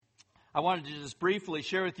I wanted to just briefly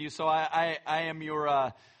share with you. So I am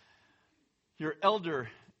your elder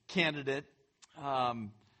candidate,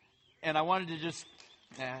 and I wanted to just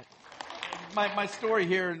my story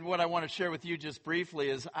here and what I want to share with you just briefly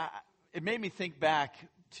is it made me think back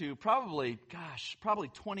to probably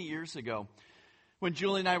 20 years ago when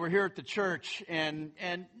Julie and I were here at the church and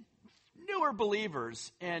newer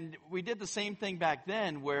believers, and we did the same thing back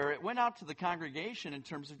then where it went out to the congregation in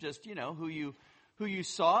terms of just who you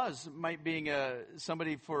saw as might being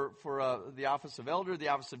somebody for the office of elder, the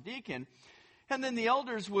office of deacon. And then the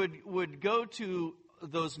elders would go to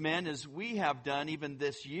those men, as we have done even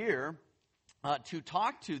this year, to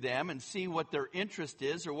talk to them and see what their interest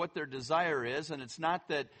is or what their desire is. And it's not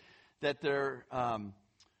that there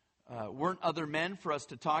weren't other men for us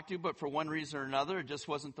to talk to, but for one reason or another, it just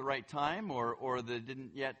wasn't the right time, or they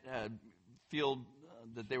didn't yet feel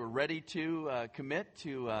that they were ready to commit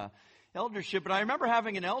to eldership. But I remember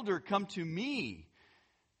having an elder come to me,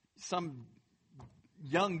 some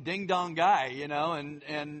young ding-dong guy,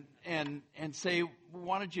 and say,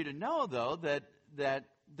 wanted you to know, though, that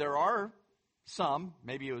there are some,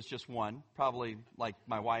 maybe it was just one, probably like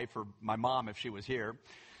my wife or my mom if she was here,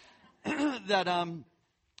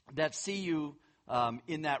 that see you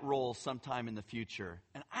in that role sometime in the future.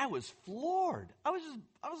 And I was floored. I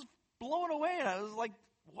was blown away, and I was like,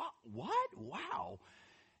 what? Wow.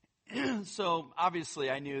 So obviously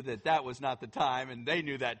I knew that was not the time, and they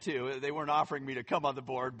knew that too. They weren't offering me to come on the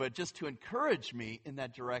board, but just to encourage me in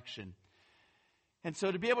that direction. And so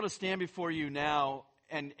to be able to stand before you now,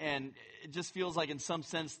 and it just feels like in some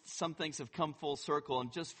sense some things have come full circle,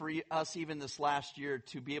 and just for us even this last year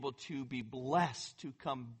to be able to be blessed to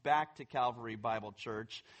come back to Calvary Bible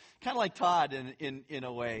Church, kind of like Todd in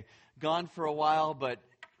a way, gone for a while, but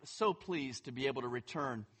so pleased to be able to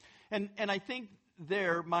return. And I think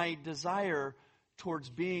my desire towards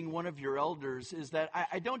being one of your elders is that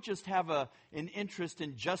I don't just have an interest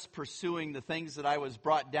in just pursuing the things that I was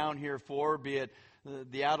brought down here for, be it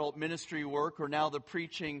the adult ministry work or now the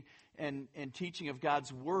preaching and teaching of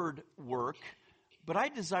God's Word work, but I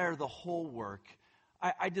desire the whole work.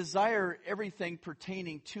 I desire everything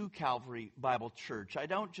pertaining to Calvary Bible Church. I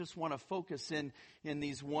don't just want to focus in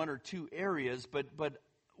these one or two areas, but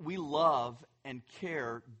we love and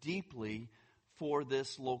care deeply for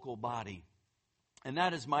this local body. And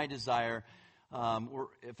that is my desire,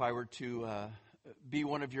 if I were to be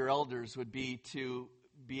one of your elders, would be to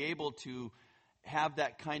be able to have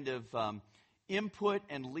that kind of input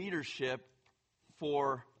and leadership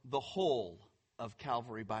for the whole of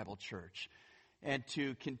Calvary Bible Church, and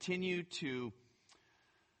to continue to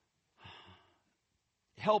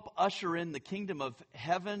help usher in the kingdom of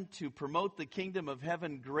heaven, to promote the kingdom of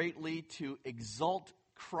heaven greatly, to exalt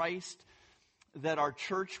Christ, that our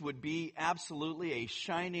church would be absolutely a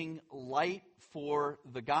shining light for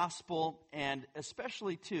the gospel, and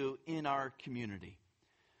especially, too, in our community.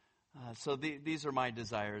 So these are my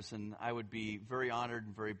desires, and I would be very honored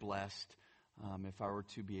and very blessed if I were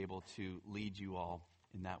to be able to lead you all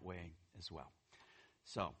in that way as well.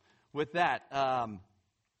 So with that,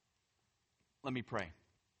 let me pray.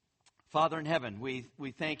 Father in heaven,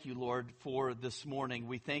 we thank you, Lord, for this morning.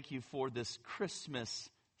 We thank you for this Christmas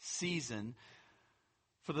season,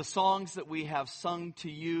 for the songs that we have sung to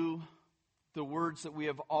you, the words that we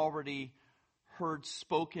have already heard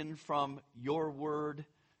spoken from your word,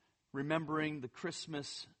 remembering the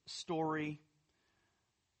Christmas story.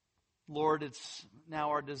 Lord, it's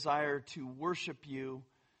now our desire to worship you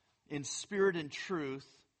in spirit and truth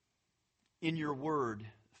in your word,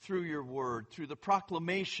 through the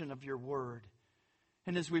proclamation of your word.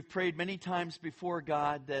 And as we've prayed many times before,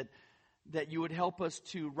 God, that you would help us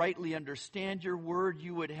to rightly understand your word.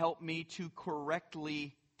 You would help me to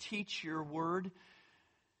correctly teach your word.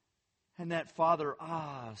 And that, Father,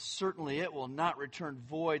 certainly it will not return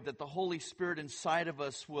void, that the Holy Spirit inside of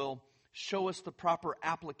us will show us the proper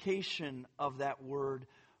application of that word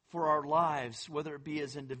for our lives, whether it be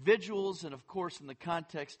as individuals and, of course, in the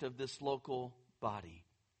context of this local body.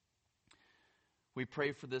 We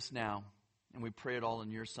pray for this now, and we pray it all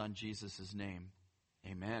in your Son, Jesus' name.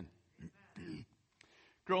 Amen.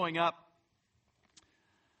 Growing up,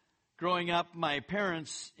 my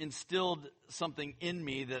parents instilled something in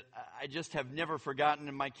me that I just have never forgotten,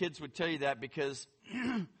 and my kids would tell you that because,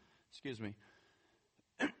 excuse me,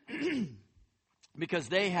 because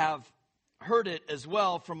they have heard it as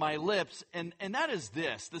well from my lips, and that is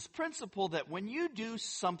this principle that when you do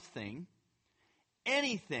something,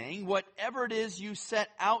 anything, whatever it is you set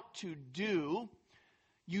out to do,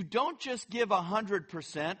 you don't just give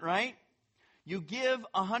 100%, right? You give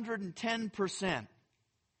 110%.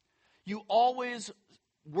 You always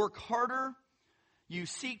work harder. You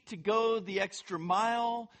seek to go the extra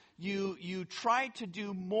mile. You try to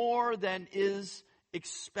do more than is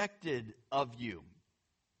expected of you.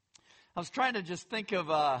 I was trying to just think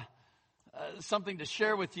of something to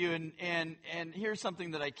share with you, and here's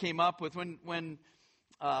something that I came up with when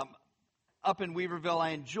up in Weaverville. I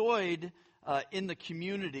enjoyed in the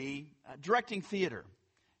community directing theater.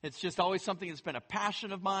 It's just always something that's been a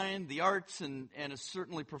passion of mine, the arts and is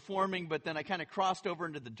certainly performing, but then I kind of crossed over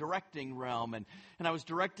into the directing realm, and I was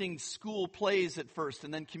directing school plays at first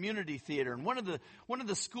and then community theater. And one of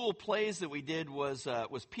the school plays that we did was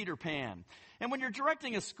Peter Pan. And when you're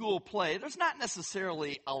directing a school play, there's not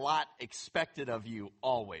necessarily a lot expected of you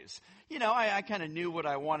always. You know, I kind of knew what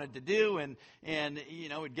I wanted to do, and you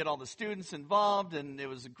know, we'd get all the students involved, and it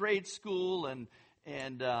was a great school, and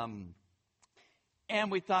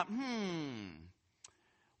we thought,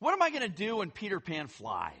 what am I going to do when Peter Pan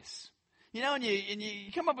flies? You know, and you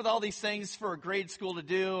come up with all these things for a grade school to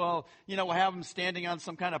do. Oh, you know, we'll have him standing on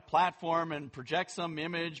some kind of platform and project some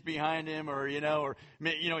image behind him, or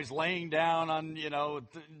he's laying down on,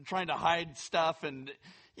 trying to hide stuff. And,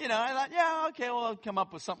 I thought, yeah, okay, well, I'll come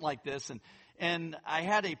up with something like this. And I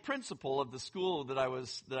had a principal of the school that I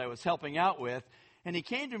was helping out with, and he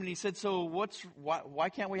came to me and he said, so why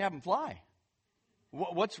can't we have him fly?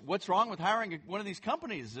 What's wrong with hiring one of these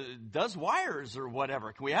companies that does wires or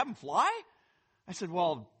whatever? Can we have them fly? I said,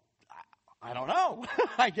 well, I don't know.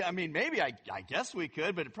 I mean, maybe I guess we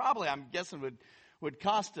could, but it probably, I'm guessing, would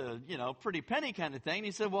cost a pretty penny kind of thing. And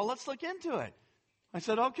he said, well, let's look into it. I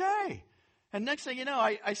said, okay. And next thing you know,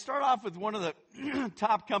 I start off with one of the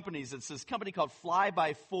top companies. It's this company called Fly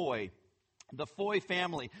by Foy. The Foy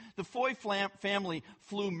family. The Foy family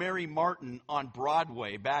flew Mary Martin on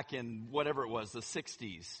Broadway back in whatever it was, the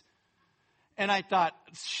 60s. And I thought,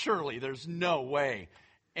 surely there's no way.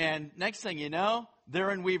 And next thing you know,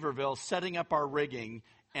 they're in Weaverville setting up our rigging,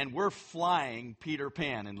 and we're flying Peter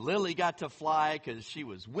Pan. And Lily got to fly because she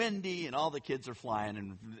was windy, and all the kids are flying,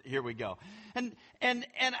 and here we go. And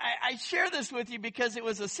I share this with you because it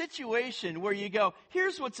was a situation where you go,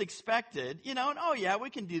 here's what's expected, and oh yeah, we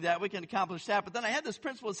can do that, we can accomplish that. But then I had this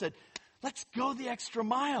principal that said, let's go the extra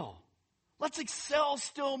mile. Let's excel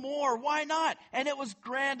still more. Why not? And it was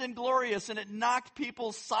grand and glorious, and it knocked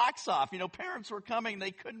people's socks off. Parents were coming. They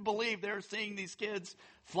couldn't believe they were seeing these kids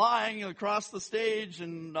flying across the stage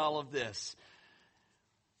and all of this.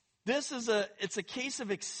 It's a case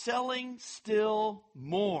of excelling still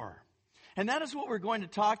more. And that is what we're going to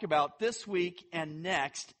talk about this week and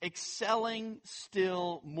next, excelling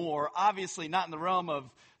still more. Obviously not in the realm of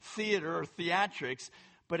theater or theatrics,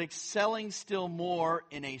 but excelling still more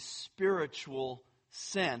in a spiritual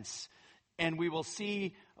sense. And we will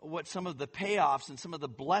see what some of the payoffs and some of the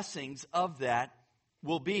blessings of that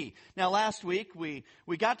will be. Now, last week, we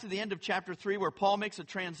got to the end of chapter 3 where Paul makes a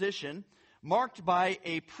transition marked by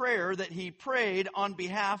a prayer that he prayed on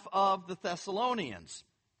behalf of the Thessalonians.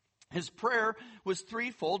 His prayer was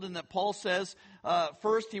threefold in that Paul says,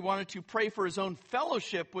 first, he wanted to pray for his own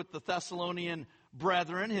fellowship with the Thessalonian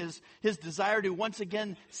brethren, his desire to once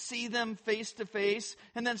again see them face to face.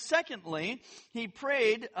 And then secondly, he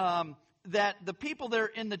prayed that the people there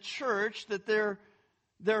in the church, that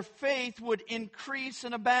their faith would increase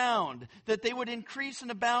and abound, that they would increase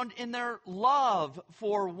and abound in their love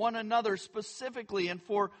for one another specifically and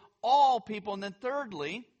for all people. And then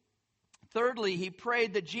thirdly, he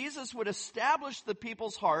prayed that Jesus would establish the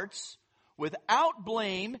people's hearts without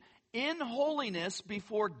blame in holiness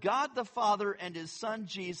before God the Father and His Son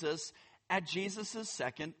Jesus at Jesus'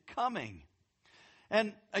 second coming.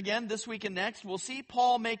 And again, this week and next, we'll see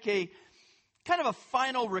Paul make a kind of a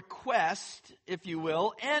final request, if you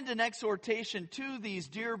will, and an exhortation to these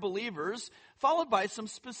dear believers, followed by some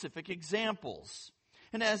specific examples.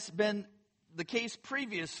 And as been the case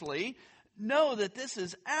previously, know that this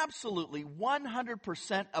is absolutely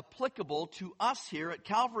 100% applicable to us here at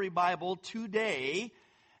Calvary Bible today,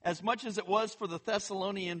 as much as it was for the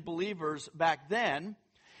Thessalonian believers back then.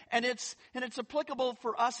 And it's applicable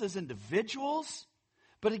for us as individuals.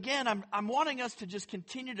 But again, I'm wanting us to just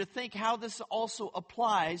continue to think how this also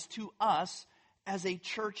applies to us as a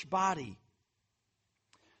church body.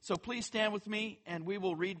 So please stand with me and we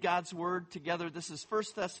will read God's word together. This is 1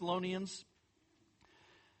 Thessalonians,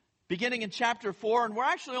 beginning in chapter 4, and we're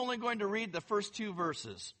actually only going to read the first two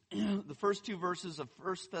verses. The first two verses of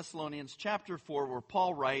 1 Thessalonians chapter 4, where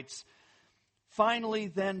Paul writes, "Finally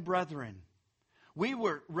then, brethren, we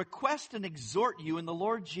request and exhort you in the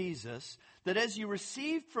Lord Jesus, that as you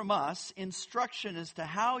received from us instruction as to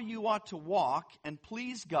how you ought to walk and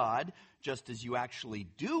please God, just as you actually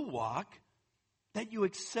do walk, that you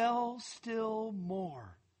excel still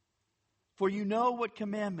more. For you know what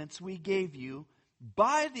commandments we gave you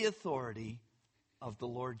by the authority of the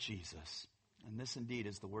Lord Jesus. And this indeed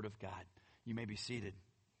is the word of God. You may be seated.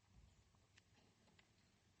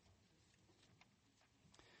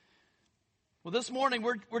 Well, this morning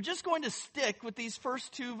we're just going to stick with these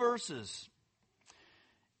first two verses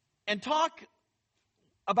and talk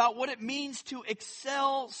about what it means to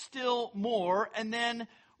excel still more, and then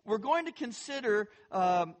we're going to consider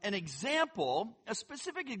an example, a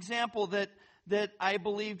specific example that I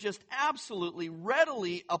believe just absolutely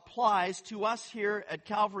readily applies to us here at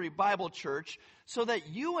Calvary Bible Church, so that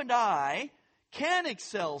you and I can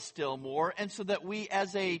excel still more, and so that we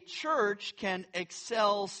as a church can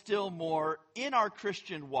excel still more in our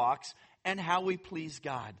Christian walks and how we please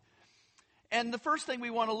God. And the first thing we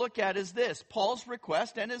want to look at is this: Paul's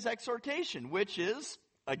request and his exhortation, which is,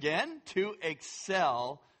 again, to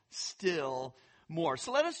excel still more.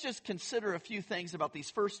 So let us just consider a few things about these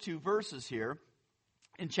first two verses here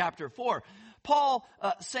in chapter 4. Paul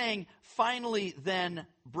saying, finally then,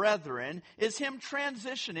 brethren, is him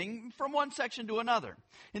transitioning from one section to another.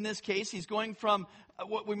 In this case, he's going from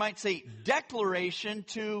what we might say declaration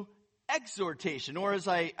to exhortation, or as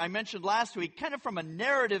I mentioned last week, kind of from a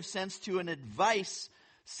narrative sense to an advice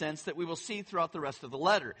sense that we will see throughout the rest of the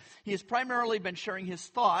letter. He has primarily been sharing his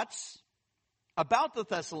thoughts about the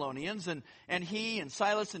Thessalonians and he and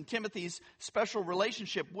Silas and Timothy's special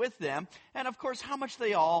relationship with them, and of course how much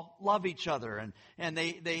they all love each other, and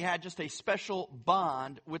they had just a special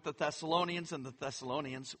bond with the Thessalonians and the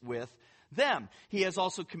Thessalonians with them. He has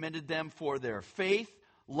also commended them for their faith,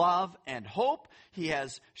 love, and hope. He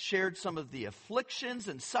has shared some of the afflictions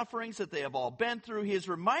and sufferings that they have all been through. He has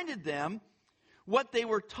reminded them what they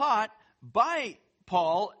were taught by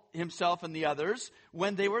Paul himself and the others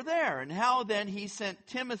when they were there, and how then he sent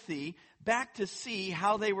Timothy back to see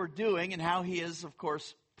how they were doing, and how he has, of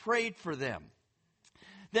course, prayed for them.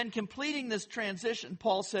 Then, completing this transition,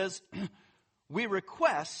 Paul says, we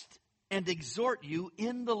request and exhort you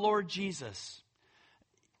in the Lord Jesus.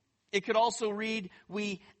 It could also read,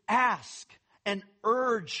 we ask and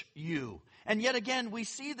urge you. And yet again, we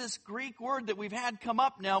see this Greek word that we've had come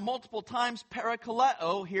up now multiple times,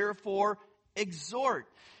 parakaleo, here for exhort.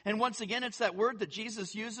 And once again, it's that word that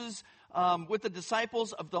Jesus uses with the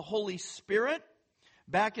disciples of the Holy Spirit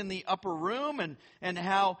back in the upper room, and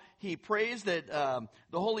how he prays that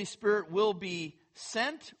the Holy Spirit will be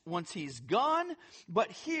sent once he's gone.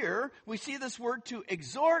 But here we see this word to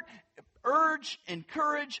exhort, urge,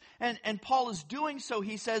 encourage, and Paul is doing so,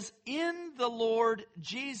 he says, in the Lord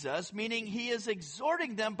Jesus, meaning he is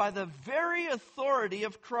exhorting them by the very authority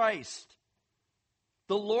of Christ.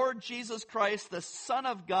 The Lord Jesus Christ, the Son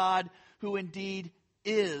of God, who indeed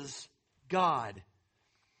is God.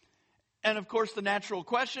 And of course, the natural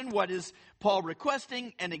question, what is Paul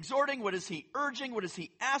requesting and exhorting? What is he urging? What is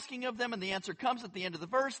he asking of them? And the answer comes at the end of the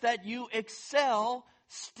verse, that you excel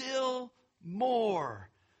still more.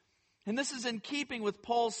 And this is in keeping with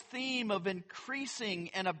Paul's theme of increasing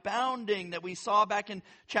and abounding that we saw back in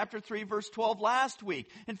chapter 3, verse 12 last week.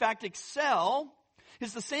 In fact, excel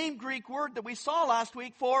is the same Greek word that we saw last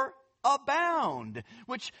week for abound,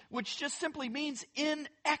 which just simply means in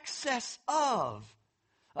excess of,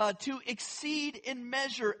 to exceed in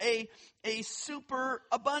measure, a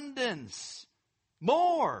superabundance.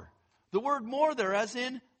 More. The word more there as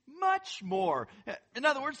in much more. In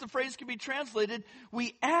other words, the phrase can be translated,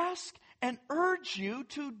 we ask and urge you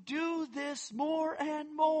to do this more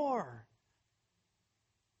and more.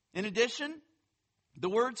 In addition, the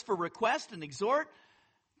words for request and exhort,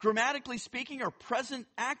 grammatically speaking, are present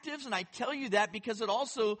actives, and I tell you that because it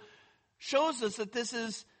also shows us that this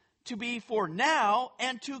is to be for now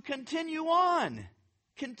and to continue on.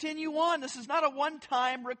 Continue on. This is not a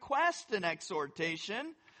one-time request and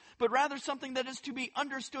exhortation, but rather something that is to be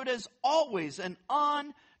understood as always and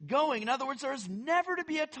ongoing. In other words, there is never to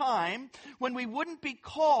be a time when we wouldn't be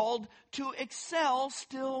called to excel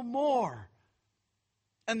still more.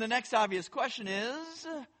 And the next obvious question is,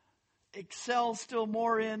 excel still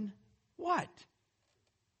more in what?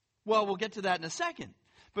 Well, we'll get to that in a second.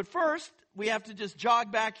 But first, we have to just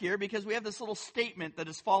jog back here because we have this little statement that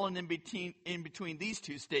has fallen in between these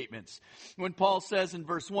two statements. When Paul says in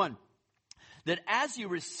verse 1, that as you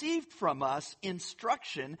received from us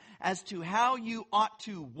instruction as to how you ought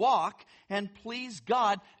to walk and please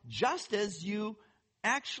God, just as you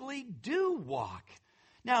actually do walk.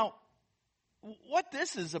 Now, what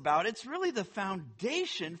this is about, it's really the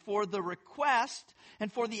foundation for the request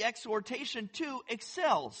and for the exhortation to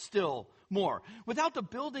excel still more. Without the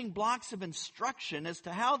building blocks of instruction as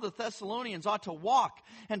to how the Thessalonians ought to walk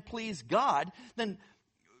and please God, then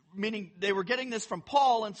meaning they were getting this from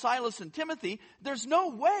Paul and Silas and Timothy, there's no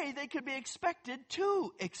way they could be expected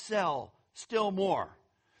to excel still more.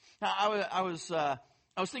 Now, I was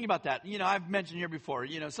thinking about that. I've mentioned here before,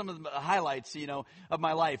 some of the highlights, of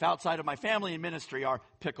my life outside of my family and ministry are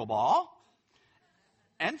pickleball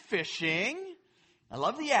and fishing. I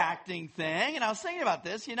love the acting thing. And I was thinking about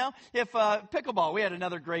this, if pickleball, we had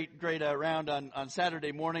another great round on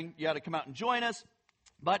Saturday morning. You ought to come out and join us.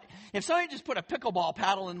 But if somebody just put a pickleball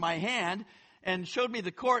paddle in my hand and showed me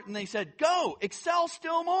the court and they said, go, excel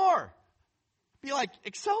still more. Be like,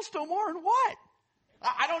 excel still more in what?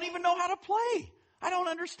 I don't even know how to play. I don't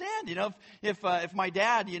understand. If my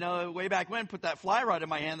dad, way back when put that fly rod in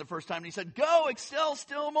my hand the first time and he said, go, excel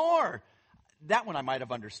still more. That one I might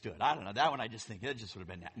have understood. I don't know. That one I just think, that just would have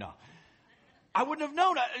been, no. I wouldn't have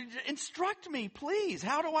known. Instruct me, please.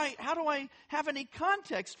 How do I have any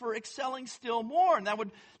context for excelling still more? And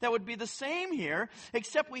that would be the same here,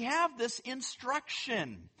 except we have this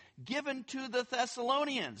instruction given to the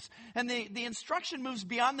Thessalonians. And the instruction moves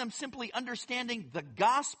beyond them simply understanding the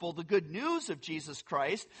gospel, the good news of Jesus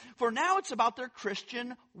Christ. For now it's about their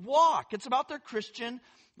Christian walk. It's about their Christian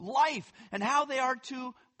life and how they are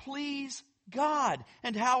to please God.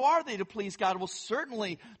 And how are they to please God? Well,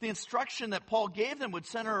 certainly the instruction that Paul gave them would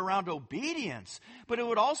center around obedience, but it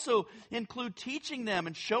would also include teaching them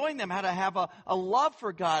and showing them how to have a love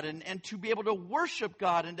for God and to be able to worship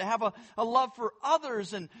God and to have a love for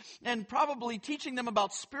others and probably teaching them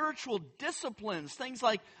about spiritual disciplines, things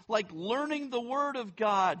like learning the Word of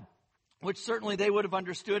God, which certainly they would have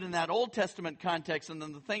understood in that Old Testament context, and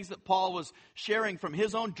then the things that Paul was sharing from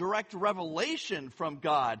his own direct revelation from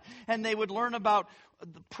God. And they would learn about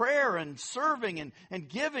prayer and serving and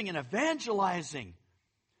giving and evangelizing.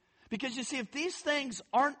 Because you see, if these things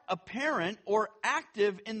aren't apparent or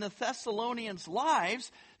active in the Thessalonians'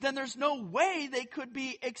 lives, then there's no way they could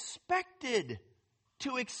be expected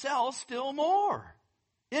to excel still more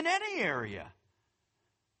in any area.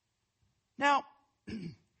 Now,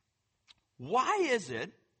 Why is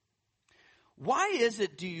it,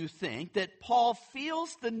 do you think, that Paul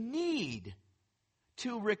feels the need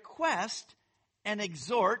to request and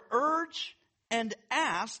exhort, urge, and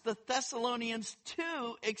ask the Thessalonians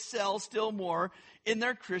to excel still more in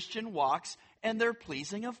their Christian walks and their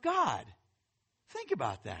pleasing of God? Think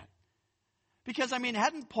about that. Because,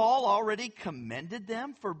 hadn't Paul already commended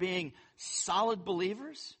them for being solid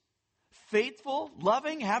believers, faithful,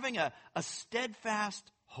 loving, having a steadfast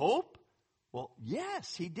hope? Well,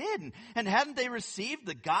 yes, he did. And hadn't they received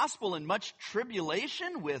the gospel in much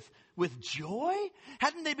tribulation with joy?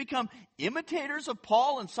 Hadn't they become imitators of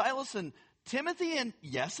Paul and Silas and Timothy? And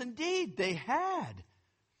yes, indeed, they had.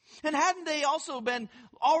 And hadn't they also been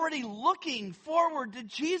already looking forward to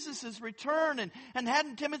Jesus' return? And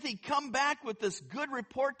hadn't Timothy come back with this good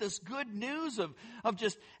report, this good news of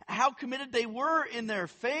just how committed they were in their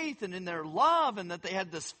faith and in their love, and that they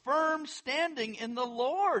had this firm standing in the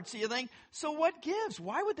Lord? So you think, so what gives?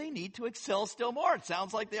 Why would they need to excel still more? It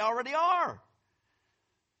sounds like they already are.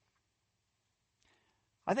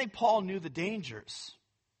 I think Paul knew the dangers.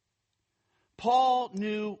 Paul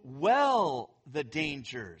knew well the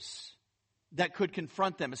dangers that could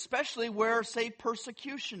confront them, especially where, say,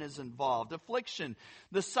 persecution is involved, affliction,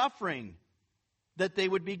 the suffering that they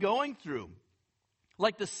would be going through.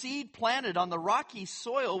 Like the seed planted on the rocky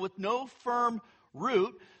soil with no firm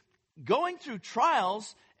root, going through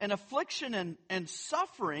trials and affliction and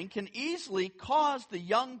suffering can easily cause the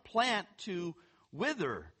young plant to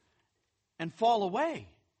wither and fall away.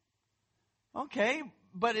 Okay,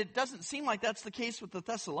 but it doesn't seem like that's the case with the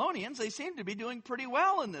Thessalonians. They seem to be doing pretty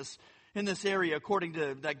well in this area, according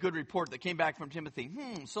to that good report that came back from Timothy.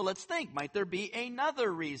 So let's think. Might there be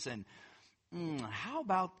another reason? How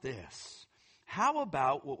about this? How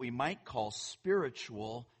about what we might call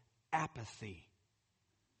spiritual apathy?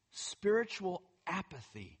 Spiritual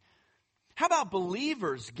apathy. How about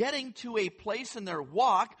believers getting to a place in their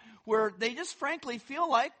walk where they just frankly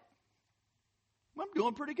feel like, I'm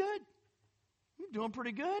doing pretty good. I'm doing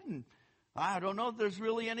pretty good, and I don't know if there's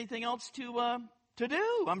really anything else to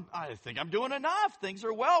do. I think I'm doing enough. Things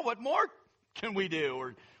are well. What more can we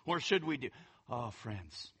do, or should we do? Oh,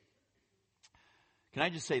 friends, can I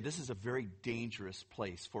just say this is a very dangerous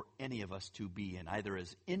place for any of us to be in, either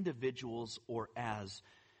as individuals or as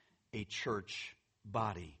a church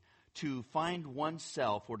body. To find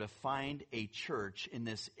oneself or to find a church in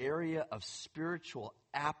this area of spiritual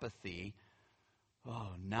apathy,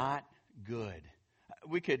 not good.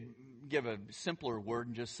 We could give a simpler word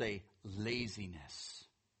and just say laziness.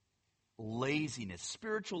 Laziness,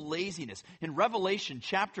 spiritual laziness. In Revelation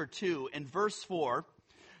chapter 2 and verse 4,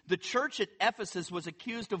 The church at Ephesus was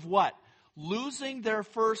accused of what? Losing their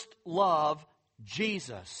first love,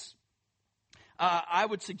 Jesus. I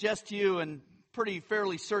would suggest to you, and pretty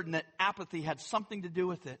fairly certain, that apathy had something to do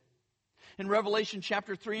with it. In Revelation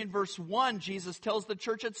chapter 3 and verse 1, Jesus tells the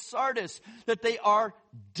church at Sardis that they are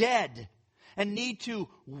dead and need to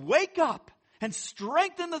wake up and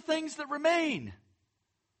strengthen the things that remain.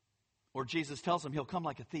 Or Jesus tells them he'll come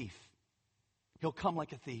like a thief. He'll come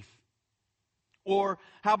like a thief. Or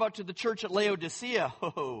how about to the church at Laodicea?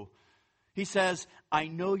 He says, I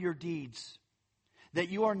know your deeds, that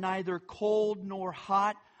you are neither cold nor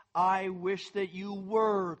hot. I wish that you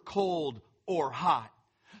were cold or hot.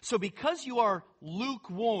 So because you are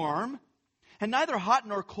lukewarm and neither hot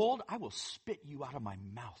nor cold, I will spit you out of my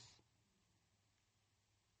mouth.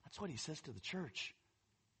 That's what he says to the church.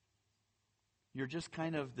 You're just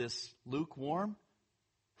kind of this lukewarm?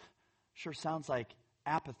 Sure sounds like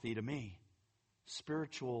apathy to me.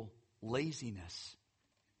 Spiritual laziness.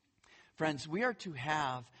 Friends, we are to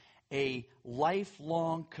have a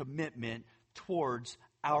lifelong commitment towards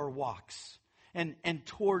our walks and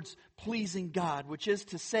towards pleasing God, which is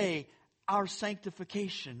to say, our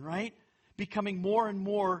sanctification, right? Becoming more and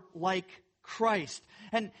more like Christ.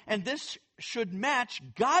 And this should match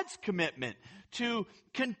God's commitment to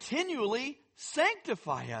continually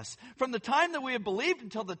sanctify us from the time that we have believed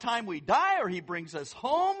until the time we die, or he brings us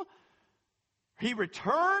home. He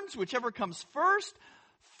returns, whichever comes first,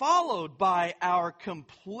 followed by our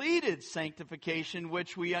completed sanctification,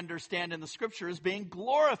 which we understand in the Scripture as being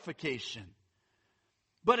glorification.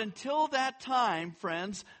 But until that time,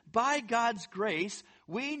 friends, by God's grace,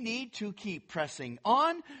 we need to keep pressing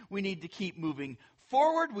on. We need to keep moving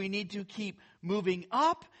forward. We need to keep moving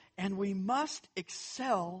up. And we must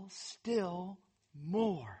excel still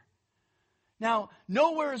more. Now,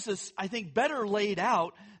 nowhere is this, I think, better laid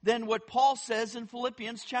out than what Paul says in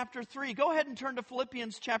Philippians chapter 3. Go ahead and turn to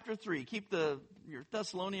Philippians chapter 3. Keep your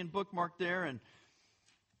Thessalonian bookmark there, and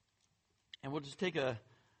we'll just take a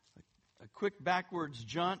quick backwards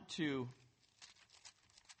jaunt to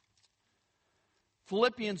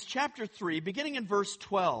Philippians chapter 3, beginning in verse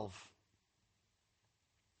 12.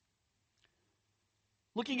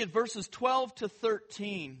 Looking at verses 12 to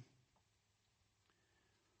 13.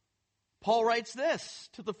 Paul writes this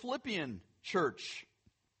to the Philippian church.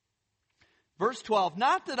 Verse 12,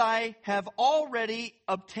 not that I have already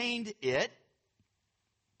obtained it.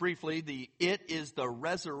 Briefly, the it is the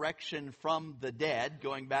resurrection from the dead,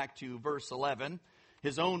 going back to verse 11,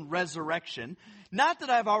 his own resurrection. Not that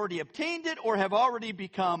I've already obtained it or have already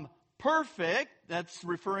become perfect. That's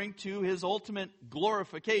referring to his ultimate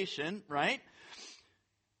glorification, right?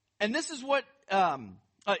 And this is what,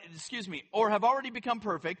 or have already become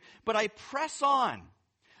perfect, but I press on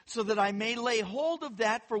so that I may lay hold of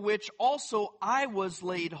that for which also I was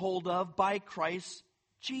laid hold of by Christ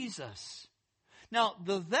Jesus. Now,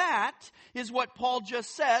 that is what Paul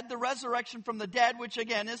just said, the resurrection from the dead, which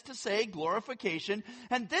again is to say glorification.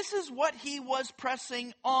 And this is what he was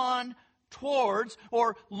pressing on towards,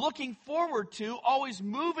 or looking forward to, always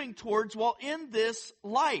moving towards while in this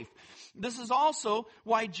life. This is also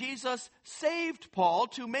why Jesus saved Paul,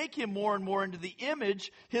 to make him more and more into the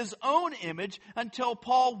image, his own image, until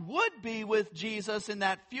Paul would be with Jesus in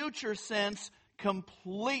that future sense,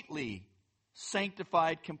 completely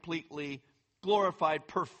sanctified, completely glorified,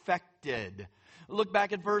 perfected. Look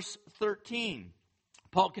back at verse 13.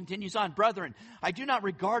 Paul continues on, brethren, I do not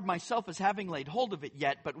regard myself as having laid hold of it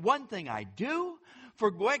yet, but one thing I do,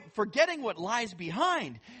 forgetting what lies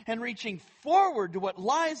behind and reaching forward to what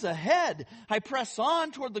lies ahead, I press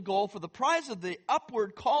on toward the goal for the prize of the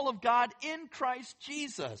upward call of God in Christ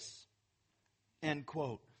Jesus. End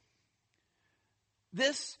quote.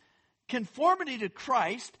 This conformity to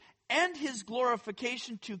Christ and his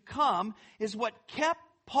glorification to come is what kept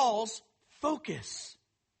Paul's focus.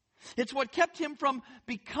 It's what kept him from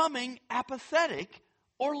becoming apathetic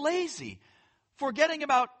or lazy, forgetting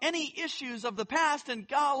about any issues of the past. And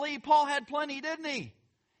golly, Paul had plenty, didn't he?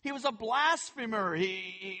 He was a blasphemer,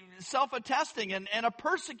 he self-attesting, and a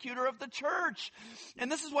persecutor of the church.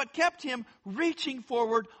 And this is what kept him reaching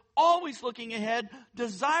forward, always looking ahead,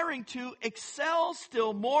 desiring to excel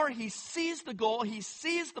still more. He sees the goal, he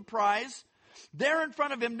sees the prize there in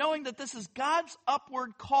front of him, knowing that this is God's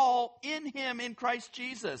upward call in him in Christ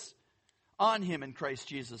Jesus. On him in Christ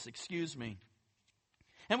Jesus,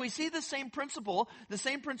 And we see the same principle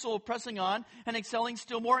of pressing on and excelling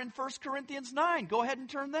still more in 1 Corinthians 9. Go ahead and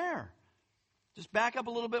turn there. Just back up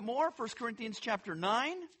a little bit more. 1 Corinthians chapter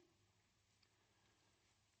 9.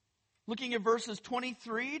 Looking at verses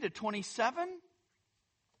 23 to 27.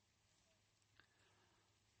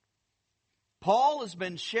 Paul has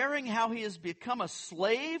been sharing how he has become a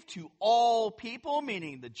slave to all people,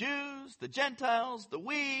 meaning the Jews, the Gentiles, the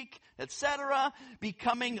weak, etc.,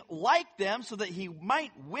 becoming like them so that he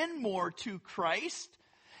might win more to Christ.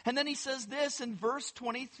 And then he says this in verse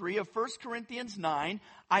 23 of 1 Corinthians 9,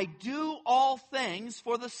 I do all things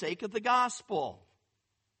for the sake of the gospel,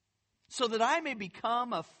 so that I may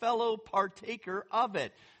become a fellow partaker of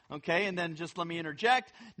it. Okay, and then just let me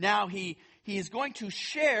interject. Now he is going to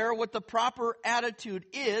share what the proper attitude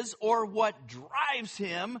is, or what drives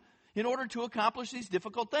him in order to accomplish these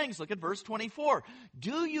difficult things. Look at verse 24.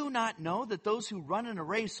 Do you not know that those who run in a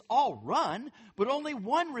race all run, but only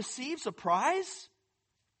one receives a prize?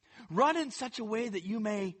 Run in such a way that you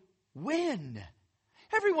may win.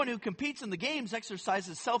 Everyone who competes in the games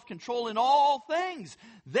exercises self-control in all things.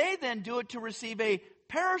 They then do it to receive a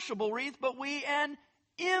perishable wreath, but we an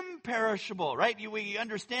imperishable, right? We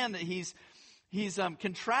understand that he's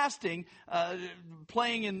contrasting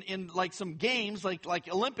playing in like some games, like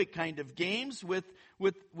Olympic kind of games with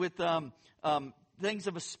things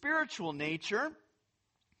of a spiritual nature.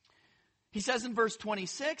 He says in verse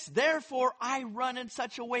 26, therefore I run in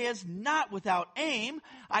such a way as not without aim.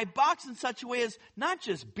 I box in such a way as not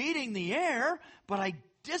just beating the air, but I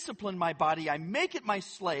discipline my body. I make it my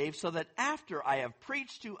slave so that after I have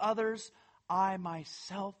preached to others, I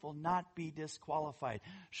myself will not be disqualified.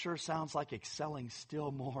 Sure sounds like excelling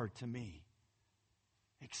still more to me.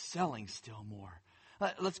 Excelling still more.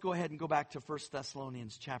 Let's go ahead and go back to 1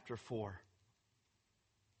 Thessalonians chapter 4.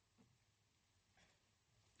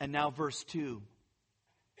 And now verse 2,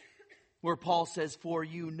 where Paul says, for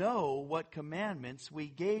you know what commandments we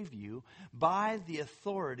gave you by the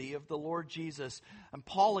authority of the Lord Jesus. And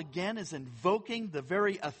Paul again is invoking the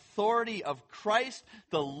very authority of Christ,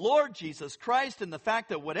 the Lord Jesus Christ, and the fact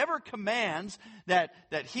that whatever commands that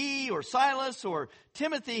he or Silas or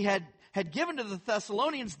Timothy had given to the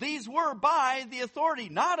Thessalonians, these were by the authority,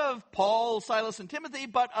 not of Paul, Silas, and Timothy,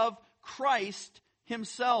 but of Christ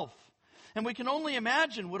himself. And we can only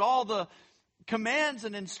imagine what all the commands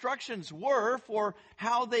and instructions were for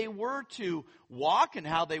how they were to walk and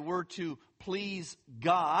how they were to please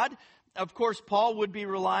God. Of course, Paul would be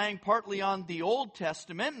relying partly on the Old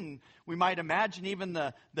Testament, and we might imagine even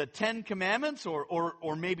the 10 Commandments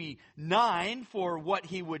or maybe 9 for what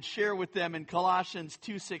he would share with them in Colossians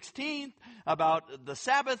 2:16 about the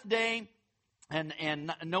Sabbath day.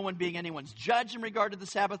 And no one being anyone's judge in regard to the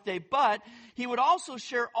Sabbath day. But he would also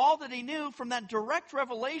share all that he knew from that direct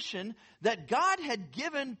revelation that God had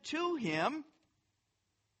given to him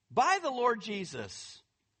by the Lord Jesus,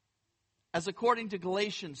 as according to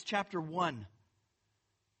Galatians chapter 1.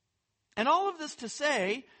 And all of this to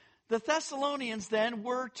say, the Thessalonians then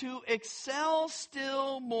were to excel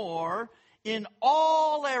still more in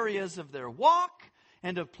all areas of their walk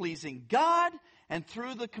and of pleasing God. And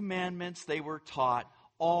through the commandments they were taught,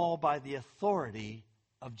 all by the authority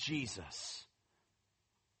of Jesus.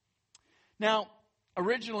 Now,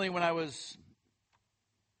 originally when I was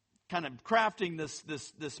kind of crafting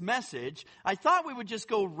this message, I thought we would just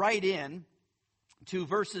go right in to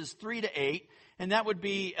verses 3 to 8, and that would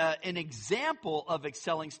be an example of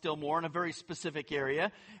excelling still more in a very specific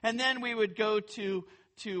area. And then we would go to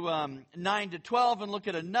 9 to 12 and look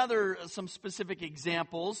at some specific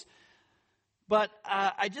examples. But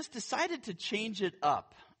I just decided to change it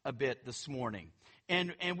up a bit this morning.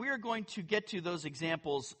 And we are going to get to those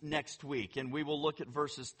examples next week. And we will look at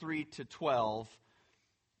verses 3 to 12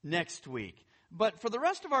 next week. But for the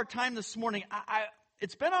rest of our time this morning,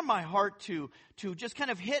 it's been on my heart to just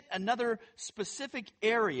kind of hit another specific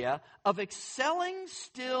area of excelling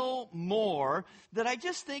still more that I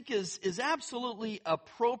just think is absolutely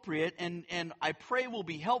appropriate and I pray will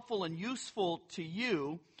be helpful and useful to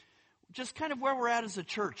you. Just kind of where we're at as a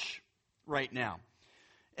church right now.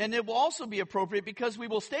 And it will also be appropriate because we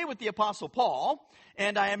will stay with the Apostle Paul.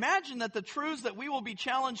 And I imagine that the truths that we will be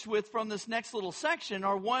challenged with from this next little section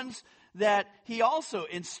are ones that he also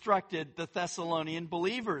instructed the Thessalonian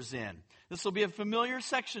believers in. This will be a familiar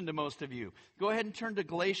section to most of you. Go ahead and turn to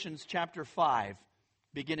Galatians chapter 5,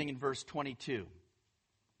 beginning in verse 22.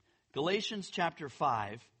 Galatians chapter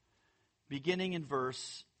 5, beginning in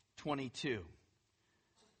verse 22.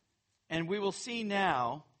 And we will see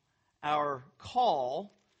now our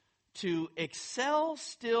call to excel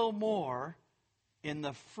still more in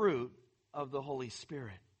the fruit of the Holy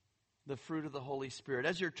Spirit. The fruit of the Holy Spirit.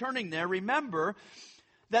 As you're turning there, remember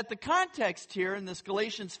that the context here in this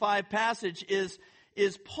Galatians 5 passage is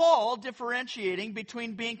Paul differentiating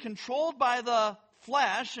between being controlled by the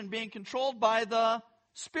flesh and being controlled by the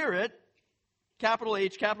Spirit, capital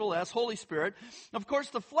H, capital S, Holy Spirit. Of course,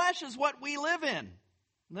 the flesh is what we live in.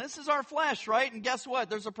 And this is our flesh, right? And guess what?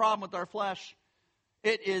 There's a problem with our flesh.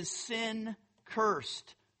 It is sin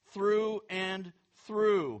cursed through and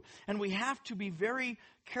through. And we have to be very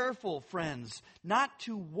careful, friends, not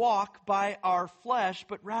to walk by our flesh,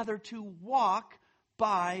 but rather to walk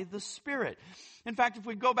by the Spirit. In fact, if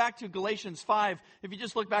we go back to Galatians 5, if you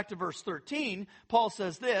just look back to verse 13, Paul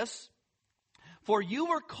says this, "For you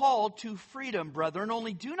were called to freedom, brethren,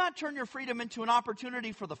 only do not turn your freedom into an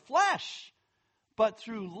opportunity for the flesh, but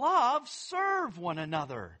through love serve one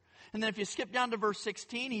another." And then if you skip down to verse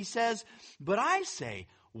 16, he says, "But I say,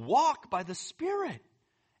 walk by the Spirit,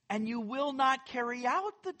 and you will not carry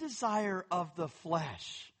out the desire of the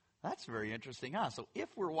flesh." That's very interesting, huh? So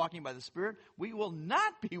if we're walking by the Spirit, we will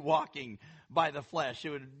not be walking by the flesh.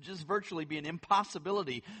 It would just virtually be an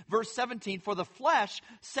impossibility. Verse 17, "For the flesh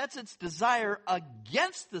sets its desire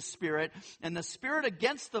against the Spirit, and the Spirit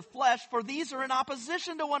against the flesh, for these are in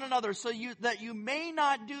opposition to one another, so that you may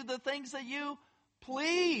not do the things that you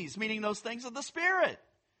please," meaning those things of the Spirit.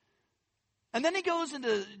 And then he goes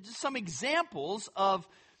into just some examples of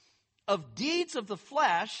deeds of the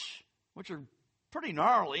flesh, which are pretty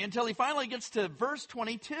gnarly, until he finally gets to verse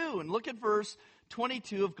 22. And look at verse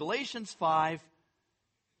 22 of Galatians 5.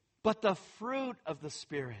 "But the fruit of the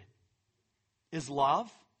Spirit is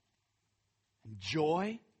love and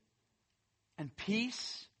joy and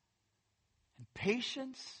peace and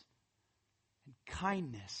patience and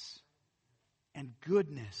kindness and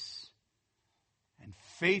goodness and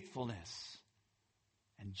faithfulness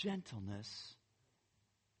and gentleness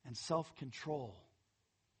and self-control.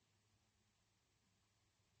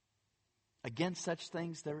 Against such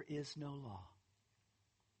things there is no law."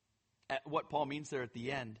 What Paul means there at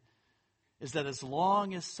the end is that as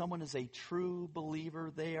long as someone is a true believer,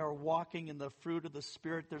 they are walking in the fruit of the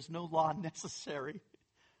Spirit, there's no law necessary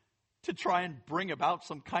to try and bring about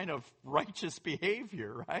some kind of righteous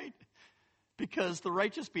behavior, right? Because the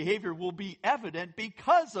righteous behavior will be evident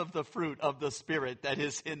because of the fruit of the Spirit that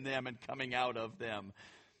is in them and coming out of them.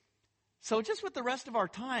 So just with the rest of our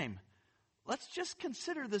time, let's just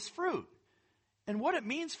consider this fruit and what it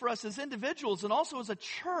means for us as individuals and also as a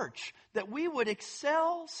church, that we would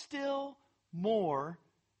excel still more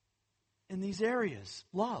in these areas.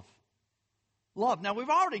 Love. Love. Now, we've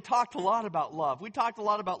already talked a lot about love. We talked a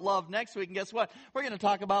lot about love next week, and guess what? We're going to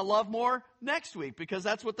talk about love more next week because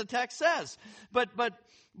that's what the text says.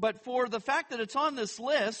 But for the fact that it's on this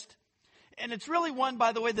list, and it's really one,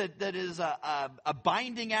 by the way, that is a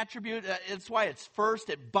binding attribute. It's why it's first.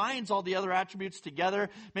 It binds all the other attributes together.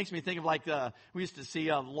 Makes me think of like we used to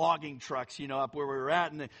see logging trucks, up where we were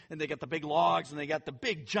at, and they got the big logs, and they got the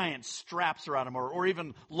big giant straps around them, or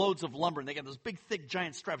even loads of lumber, and they got those big, thick,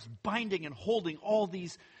 giant straps binding and holding all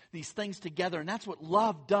these things together. And that's what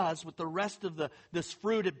love does with the rest of this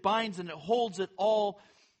fruit. It binds and it holds it all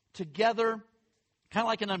together. Kind of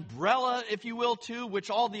like an umbrella, if you will, too, which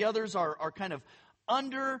all the others are kind of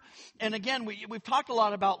under. And again, we've talked a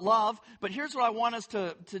lot about love, but here's what I want us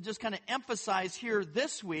to just kind of emphasize here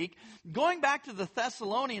this week. Going back to the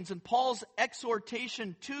Thessalonians and Paul's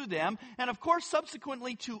exhortation to them, and of course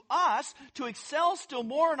subsequently to us, to excel still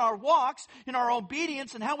more in our walks, in our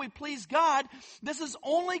obedience, and how we please God. This is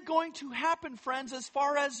only going to happen, friends, as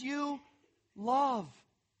far as you love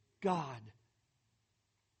God.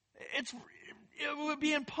 It would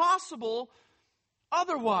be impossible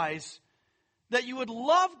otherwise that you would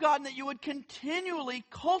love God and that you would continually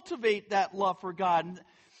cultivate that love for God.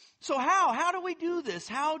 So how do we do this?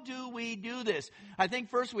 How do we do this? I think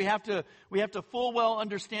first we have to full well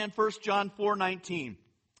understand 1 John 4:19.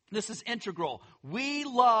 This is integral. We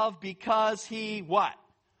love because He what?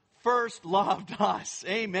 First loved us.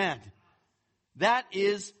 Amen. That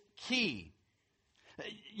is key.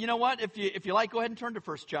 You know what? If you like, go ahead and turn to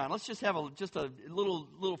 1 John. Let's just have a little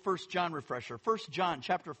 1 John refresher. 1 John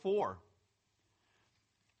chapter 4.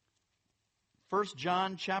 1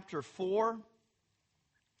 John chapter 4.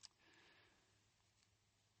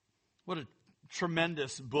 What a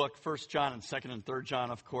tremendous book, 1 John and 2nd and 3rd John,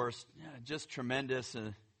 of course. Yeah, just tremendous.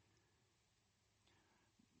 The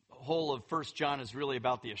whole of 1 John is really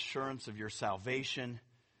about the assurance of your salvation.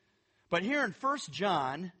 But here in 1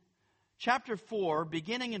 John chapter 4,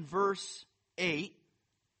 beginning in verse 8,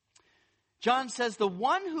 John says, "The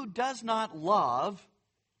one who does not love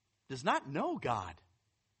does not know God,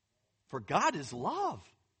 for God is love."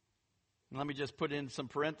 And let me just put in some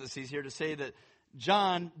parentheses here to say that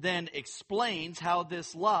John then explains how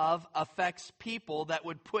this love affects people that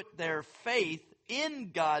would put their faith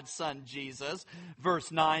in God's Son Jesus.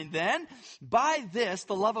 Verse 9 then, "By this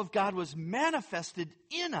the love of God was manifested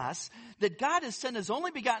in us, that God has sent His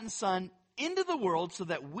only begotten Son into the world so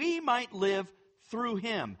that we might live through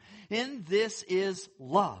him. In this is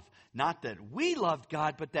love. Not that we loved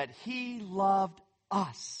God, but that he loved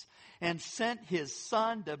us and sent his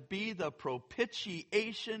Son to be the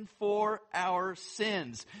propitiation for our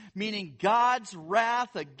sins. Meaning God's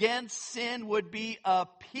wrath against sin would be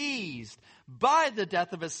appeased by the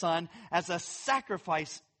death of his Son as a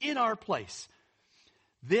sacrifice in our place.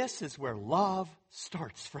 This is where love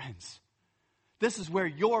starts, friends. This is where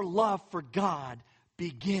your love for God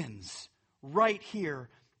begins, right here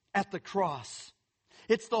at the cross.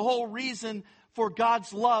 It's the whole reason for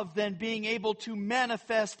God's love then being able to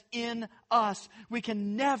manifest in us. We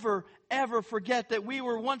can never, ever forget that we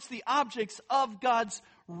were once the objects of God's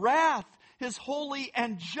wrath, his holy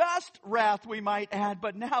and just wrath, we might add.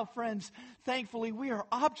 But now, friends, thankfully, we are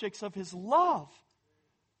objects of his love.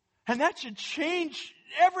 And that should change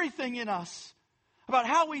everything in us about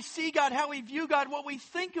how we see God, how we view God, what we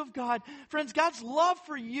think of God. Friends, God's love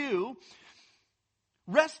for you,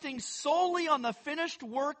 resting solely on the finished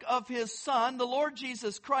work of his Son, the Lord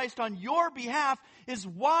Jesus Christ, on your behalf, is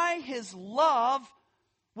why his love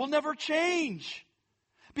will never change.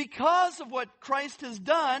 Because of what Christ has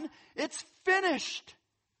done, it's finished.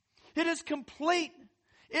 It is complete.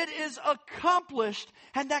 It is accomplished.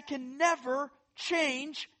 And that can never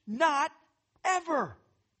change, not ever.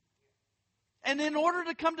 And in order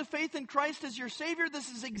to come to faith in Christ as your Savior, this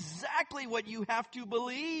is exactly what you have to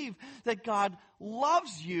believe. That God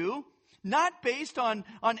loves you, not based on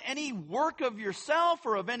any work of yourself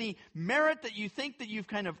or of any merit that you think that you've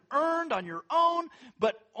kind of earned on your own,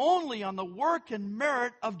 but only on the work and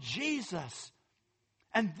merit of Jesus.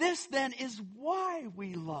 And this then is why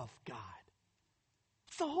we love God.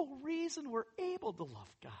 It's the whole reason we're able to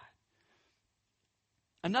love God.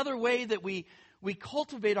 Another way that we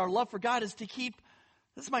cultivate our love for God is to keep,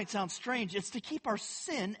 this might sound strange, it's to keep our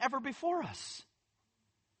sin ever before us.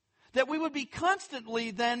 That we would be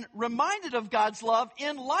constantly then reminded of God's love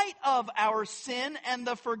in light of our sin and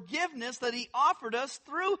the forgiveness that he offered us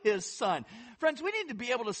through his Son. Friends, we need to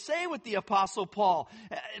be able to say with the Apostle Paul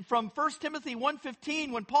from 1 Timothy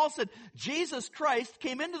 1:15, when Paul said, Jesus Christ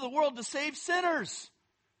came into the world to save sinners,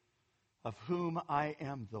 of whom I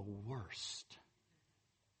am the worst.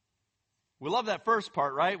 We love that first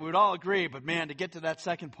part, right? We would all agree, but man, to get to that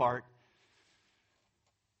second part,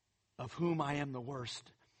 of whom I am the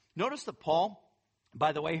worst. Notice that Paul,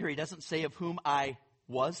 by the way, here he doesn't say of whom I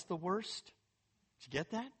was the worst. Did you get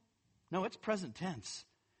that? No, it's present tense.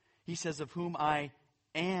 He says of whom I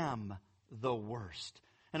am the worst.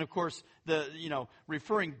 And of course,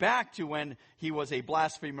 referring back to when he was a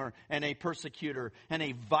blasphemer and a persecutor and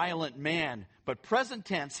a violent man. But present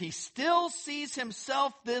tense, he still sees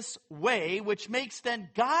himself this way, which makes then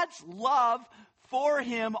God's love for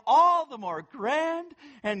him all the more grand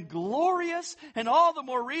and glorious, and all the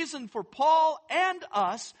more reason for Paul and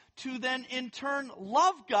us to then in turn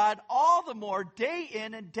love God all the more day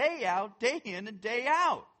in and day out, day in and day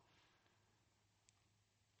out.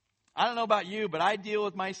 I don't know about you, but I deal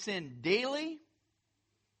with my sin daily,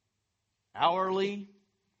 hourly,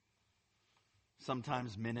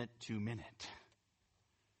 sometimes minute to minute.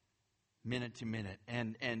 Minute to minute.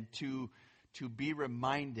 And to be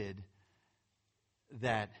reminded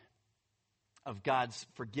that of God's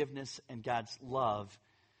forgiveness and God's love,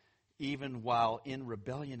 even while in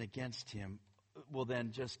rebellion against him, will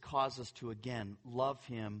then just cause us to again love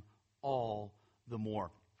him all the more.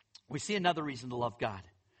 We see another reason to love God.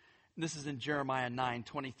 This is in Jeremiah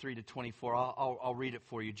 9:23-24. I'll read it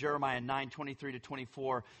for you. Jeremiah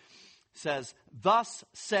 9:23-24 says, Thus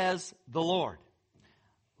says the Lord,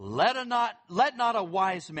 let not a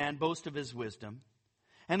wise man boast of his wisdom,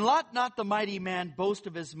 and let not the mighty man boast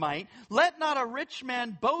of his might. Let not a rich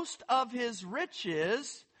man boast of his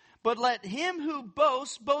riches, but let him who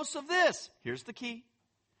boasts boast of this. Here's the key.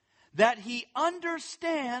 That he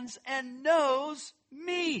understands and knows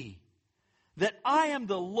me. That I am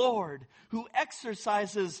the Lord who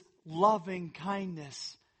exercises loving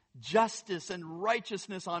kindness, justice, and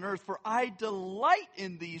righteousness on earth. For I delight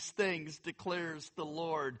in these things, declares the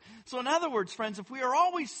Lord. So in other words, friends, if we are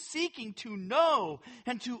always seeking to know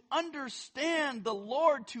and to understand the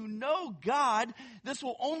Lord, to know God, this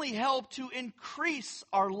will only help to increase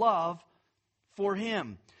our love for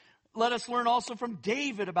him. Let us learn also from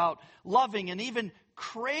David about loving and even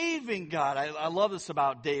craving God. I love this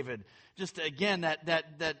about David. Just again,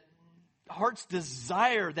 that heart's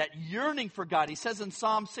desire, that yearning for God. He says in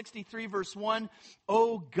Psalm 63 verse 1,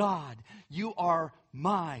 O God, you are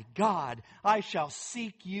my God. I shall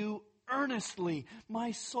seek you earnestly.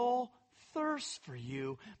 My soul thirsts for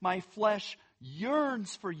you. My flesh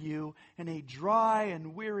yearns for you in a dry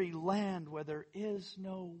and weary land where there is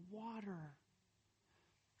no water.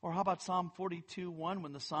 Or how about Psalm 42:1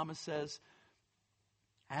 when the psalmist says,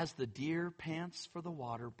 as the deer pants for the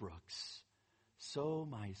water brooks, so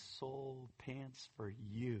my soul pants for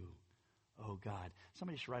you, oh God.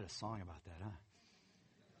 Somebody should write a song about that, huh?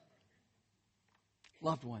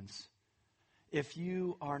 Loved ones, if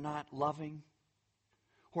you are not loving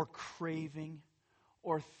or craving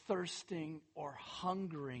or thirsting or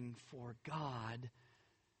hungering for God,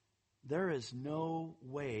 there is no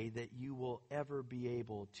way that you will ever be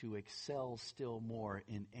able to excel still more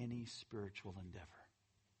in any spiritual endeavor.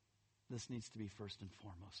 This needs to be first and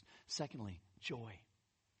foremost. Secondly, joy.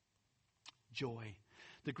 Joy.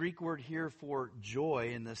 The Greek word here for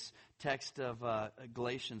joy in this text of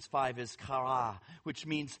Galatians 5 is chara, which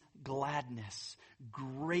means gladness,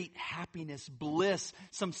 great happiness, bliss.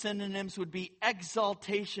 Some synonyms would be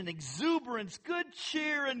exaltation, exuberance, good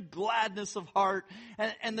cheer, and gladness of heart.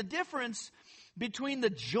 And the difference between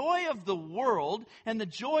the joy of the world and the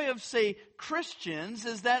joy of, say, Christians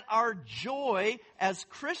is that our joy as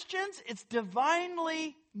Christians, it's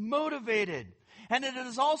divinely motivated. And it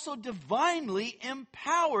is also divinely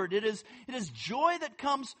empowered. It is joy that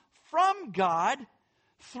comes from God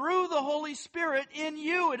through the Holy Spirit in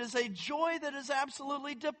you. It is a joy that is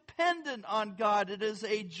absolutely dependent on God. It is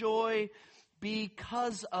a joy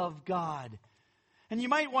because of God. And you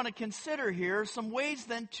might want to consider here some ways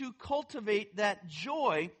then to cultivate that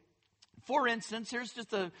joy. For instance, here's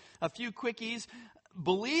just a few quickies.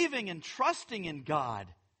 Believing and trusting in God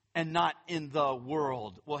and not in the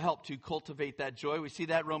world will help to cultivate that joy. We see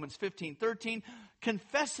that Romans 15:13.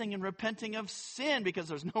 Confessing and repenting of sin, because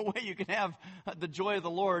there's no way you can have the joy of the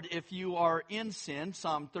Lord if you are in sin.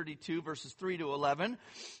 Psalm 32 verses 3 to 11.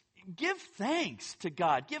 Give thanks to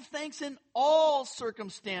God. Give thanks in all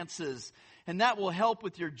circumstances. And that will help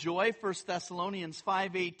with your joy. 1 Thessalonians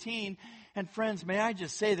 5:18. And friends, may I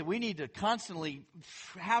just say that we need to constantly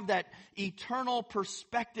have that eternal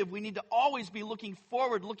perspective. We need to always be looking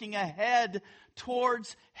forward, looking ahead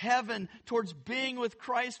towards heaven, towards being with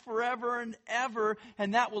Christ forever and ever.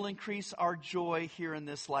 And that will increase our joy here in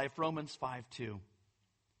this life. Romans 5:2.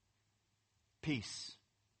 Peace.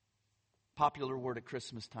 Popular word at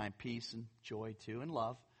Christmas time. Peace and joy too, and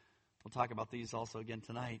love. We'll talk about these also again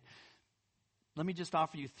tonight. Let me just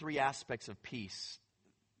offer you three aspects of peace.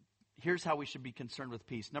 Here's how we should be concerned with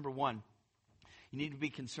peace. Number one, you need to be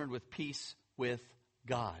concerned with peace with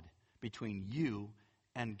God, between you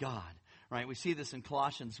and God. Right? We see this in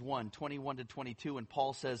Colossians 1:21 to 22, and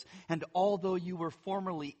Paul says, and although you were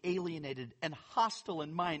formerly alienated and hostile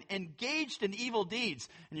in mind, engaged in evil deeds,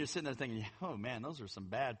 and you're sitting there thinking, oh man, those are some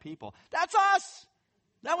bad people. That's us!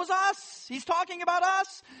 That was us. He's talking about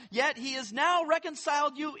us. Yet he has now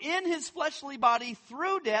reconciled you in his fleshly body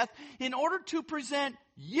through death in order to present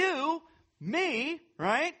you, me,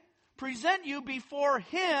 right? Present you before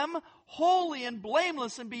him holy and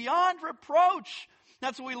blameless and beyond reproach.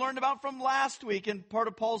 That's what we learned about from last week in part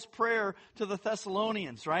of Paul's prayer to the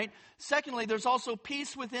Thessalonians, right? Secondly, there's also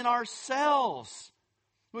peace within ourselves.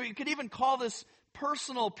 We could even call this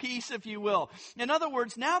personal peace, if you will. In other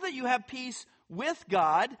words, now that you have peace with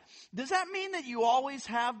God, does that mean that you always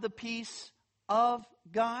have the peace of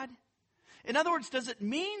God? In other words, does it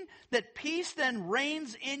mean that peace then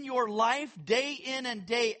reigns in your life day in and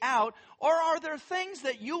day out? Or are there things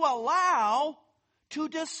that you allow to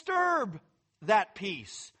disturb that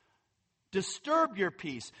peace? Disturb your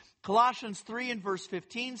peace. Colossians 3 and verse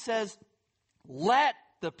 15 says, let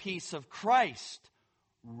the peace of Christ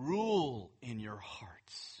rule in your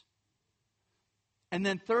hearts. And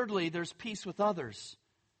then thirdly, there's peace with others.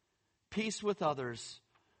 Peace with others.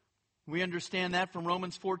 We understand that from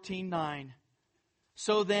Romans 14:9.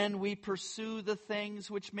 So then we pursue the things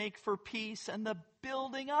which make for peace and the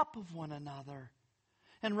building up of one another.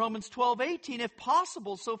 And Romans 12:18, if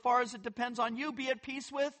possible, so far as it depends on you, be at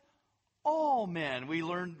peace with all men. We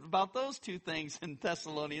learned about those two things in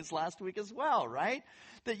Thessalonians last week as well, right?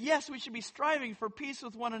 That yes, we should be striving for peace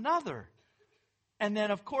with one another. And then,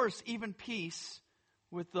 of course, even peace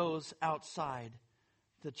with those outside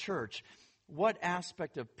the church. What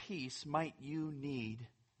aspect of peace might you need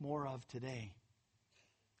more of today?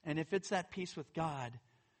 And if it's that peace with God,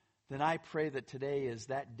 then I pray that today is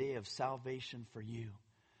that day of salvation for you.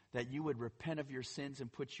 That you would repent of your sins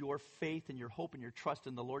and put your faith and your hope and your trust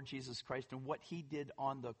in the Lord Jesus Christ and what He did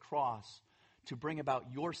on the cross to bring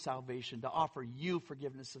about your salvation, to offer you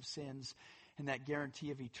forgiveness of sins and that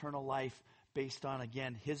guarantee of eternal life based on,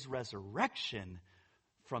 again, His resurrection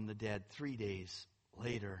from the dead 3 days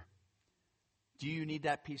later. Do you need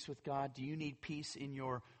that peace with God? Do you need peace in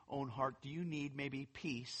your own heart? Do you need maybe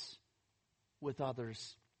peace with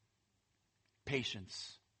others?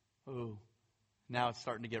 Patience. Oh, Now it's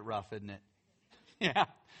starting to get rough, isn't it? Yeah.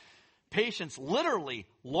 Patience, literally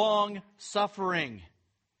long suffering.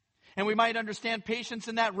 And we might understand patience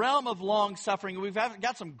in that realm of long suffering. We've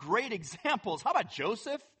got some great examples. How about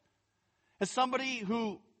Joseph? As somebody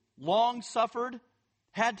who long suffered,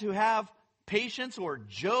 had to have patience, or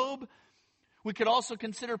Job. We could also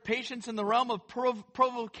consider patience in the realm of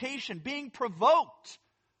provocation, being provoked,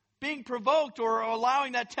 or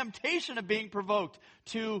allowing that temptation of being provoked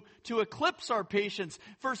to eclipse our patience.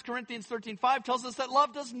 1 Corinthians 13:5 tells us that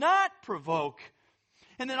love does not provoke.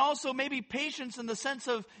 And then also maybe patience in the sense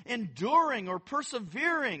of enduring or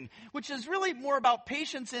persevering, which is really more about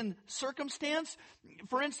patience in circumstance.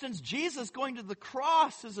 For instance, Jesus going to the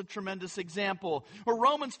cross is a tremendous example. Or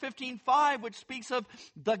Romans 15:5, which speaks of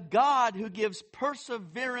the God who gives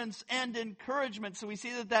perseverance and encouragement. So we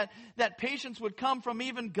see that patience would come from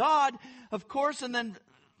even God, of course, and then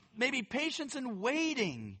maybe patience in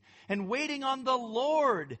waiting, and waiting on the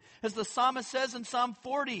Lord. As the psalmist says in Psalm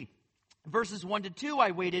 40, Verses 1 to 2,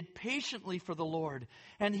 I waited patiently for the Lord,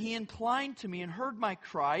 and He inclined to me and heard my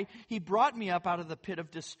cry. He brought me up out of the pit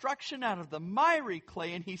of destruction, out of the miry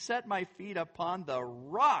clay, and He set my feet upon the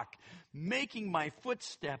rock, making my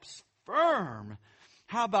footsteps firm.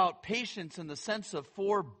 How about patience in the sense of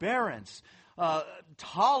forbearance,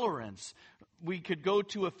 tolerance? We could go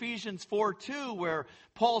to Ephesians 4:2, where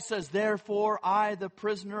Paul says, therefore I, the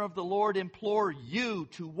prisoner of the Lord, implore you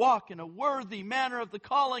to walk in a worthy manner of the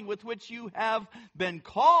calling with which you have been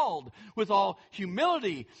called, with all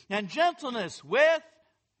humility and gentleness, with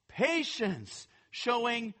patience,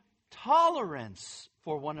 showing tolerance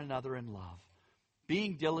for one another in love,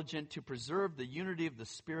 being diligent to preserve the unity of the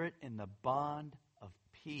Spirit in the bond of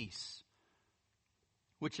peace.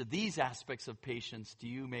 Which of these aspects of patience do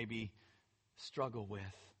you maybe struggle with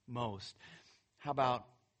most? How about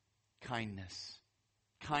kindness?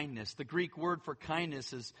 Kindness. The Greek word for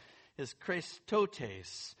kindness is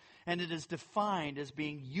Christotes, and it is defined as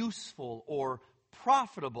being useful or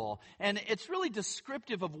profitable. And it's really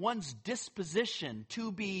descriptive of one's disposition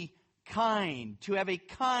to be kind, to have a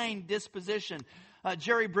kind disposition.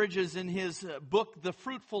 Jerry Bridges, in his book, The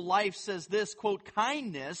Fruitful Life, says this, quote,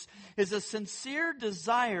 kindness is a sincere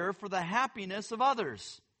desire for the happiness of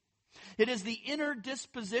others. It is the inner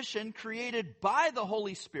disposition created by the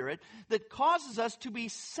Holy Spirit that causes us to be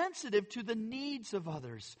sensitive to the needs of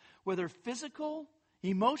others, whether physical,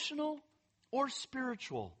 emotional, or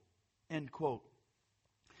spiritual, end quote.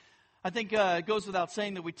 I think it goes without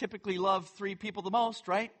saying that we typically love three people the most,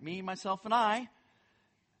 right? Me, myself, and I.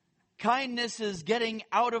 Kindness is getting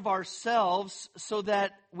out of ourselves so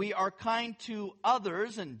that we are kind to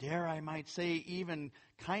others, and dare I might say even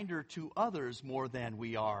kinder to others more than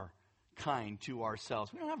we are kind to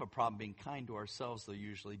ourselves. We don't have a problem being kind to ourselves, though,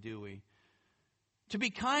 usually, do we? To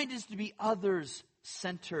be kind is to be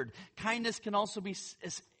others-centered. Kindness can also be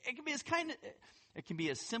it can be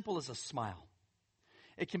as simple as a smile.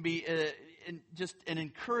 It can be just an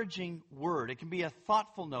encouraging word. It can be a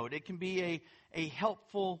thoughtful note. It can be a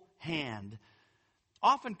helpful hand.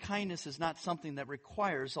 Often kindness is not something that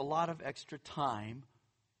requires a lot of extra time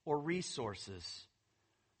or resources.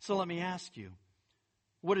 So let me ask you,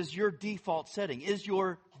 what is your default setting? Is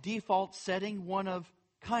your default setting one of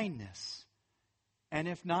kindness? And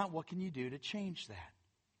if not, what can you do to change that?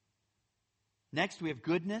 Next, we have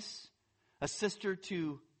goodness, a sister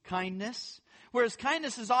to kindness. Whereas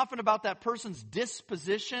kindness is often about that person's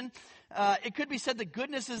disposition, it could be said that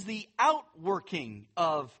goodness is the outworking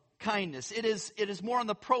of kindness. It is more on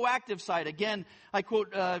the proactive side. Again, I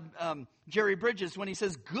quote Jerry Bridges when he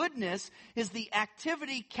says, goodness is the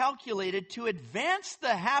activity calculated to advance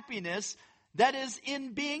the happiness that is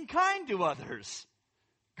in being kind to others.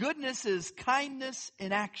 Goodness is kindness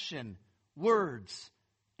in action, words,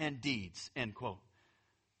 and deeds, end quote.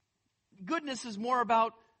 Goodness is more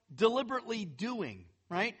about deliberately doing,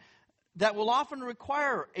 right? That will often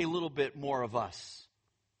require a little bit more of us,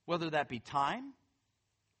 whether that be time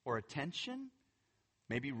or attention,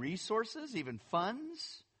 maybe resources, even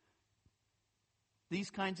funds. These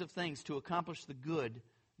kinds of things to accomplish the good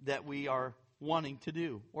that we are wanting to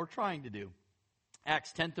do or trying to do.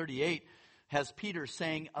 Acts 10:38 has Peter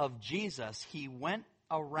saying of Jesus, he went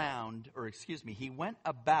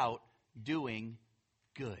about doing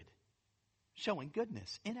good. Showing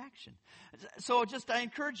goodness in action. So I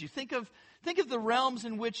encourage you, think of the realms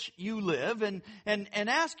in which you live and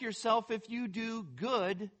ask yourself if you do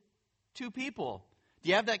good to people. Do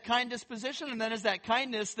you have that kind disposition? And then does that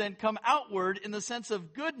kindness then come outward in the sense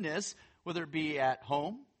of goodness, whether it be at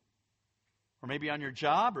home or maybe on your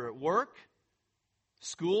job or at work,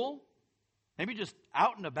 school, maybe just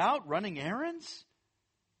out and about running errands?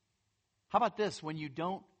 How about this? When you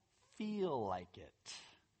don't feel like it.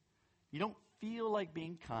 You don't feel like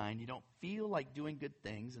being kind. You don't feel like doing good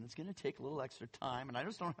things. And it's going to take a little extra time. And I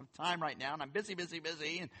just don't have time right now. And I'm busy.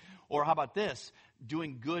 Or how about this?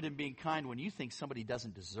 Doing good and being kind when you think somebody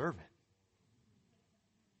doesn't deserve it.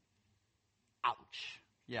 Ouch.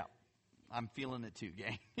 Yeah. I'm feeling it too,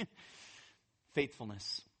 gang.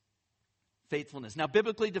 Faithfulness. Faithfulness. Now,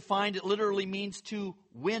 biblically defined, it literally means to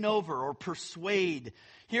win over or persuade.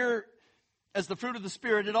 Here, as the fruit of the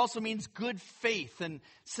Spirit, it also means good faith and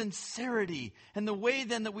sincerity. And the way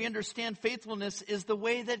then that we understand faithfulness is the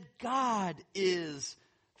way that God is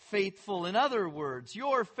faithful. In other words,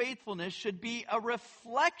 your faithfulness should be a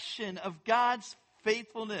reflection of God's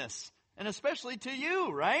faithfulness. And especially to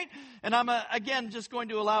you, right? And I'm, again, just going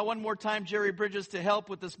to allow one more time Jerry Bridges to help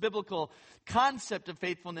with this biblical concept of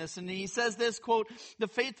faithfulness. And he says this, quote, "The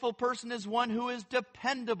faithful person is one who is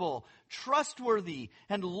dependable, trustworthy,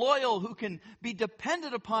 and loyal, who can be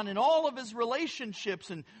depended upon in all of his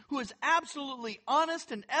relationships, and who is absolutely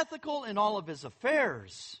honest and ethical in all of his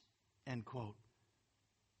affairs." End quote.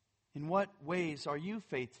 In what ways are you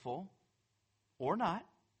faithful or not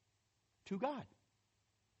to God?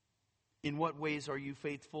 In what ways are you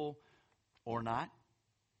faithful or not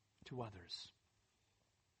to others?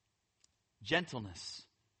 Gentleness.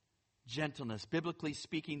 Gentleness. Biblically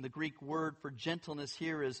speaking, the Greek word for gentleness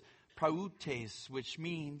here is prautes, which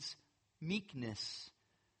means meekness.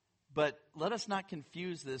 But let us not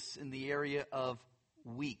confuse this in the area of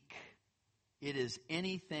weak. It is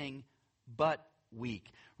anything but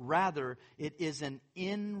weak. Rather, it is an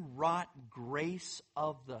inwrought grace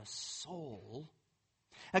of the soul,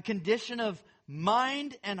 a condition of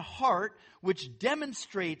mind and heart which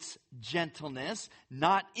demonstrates gentleness,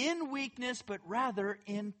 not in weakness, but rather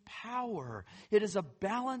in power. It is a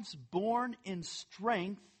balance born in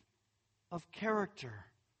strength of character.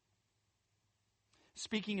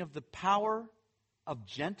 Speaking of the power of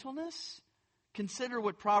gentleness, consider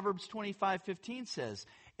what Proverbs 25:15 says.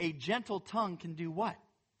 A gentle tongue can do what?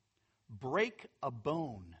 Break a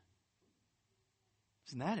bone.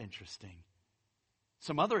 Isn't that interesting?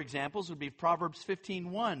 Some other examples would be Proverbs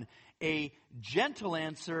 15:1. A gentle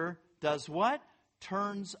answer does what?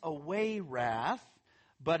 Turns away wrath.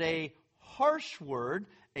 But a harsh word,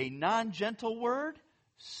 a non-gentle word,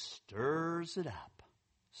 stirs it up.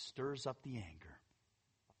 Stirs up the anger.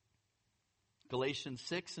 Galatians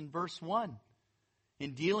 6 and verse 1.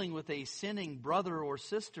 In dealing with a sinning brother or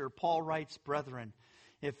sister, Paul writes, "Brethren,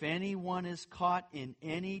 if anyone is caught in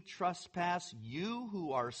any trespass, you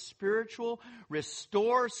who are spiritual,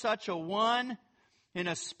 restore such a one in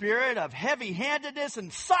a spirit of heavy-handedness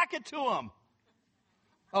and sock it to him."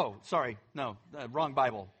 Oh, sorry. No, wrong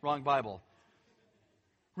Bible. Wrong Bible.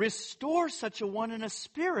 Restore such a one in a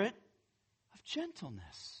spirit of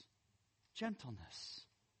gentleness. Gentleness.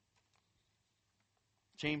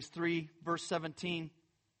 James 3, verse 17.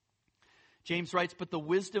 James writes, "But the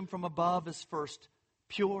wisdom from above is first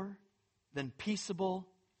pure, then peaceable,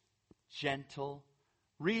 gentle,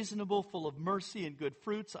 reasonable, full of mercy and good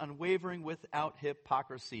fruits, unwavering, without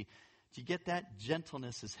hypocrisy." Do you get that?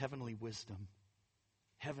 Gentleness is heavenly wisdom.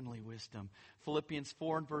 Heavenly wisdom. Philippians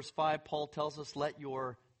 4 and verse 5, Paul tells us, "Let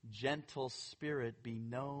your gentle spirit be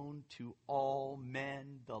known to all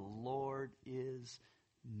men. The Lord is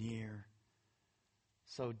near."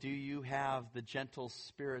 So do you have the gentle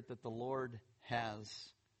spirit that the Lord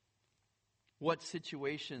has? What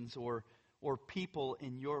situations or people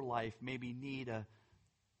in your life maybe need a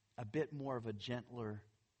bit more of a gentler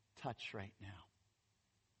touch right now?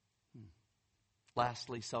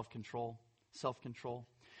 Lastly, self-control. Self-control.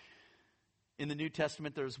 In the New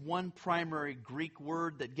Testament, there's one primary Greek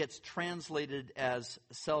word that gets translated as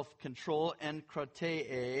self-control,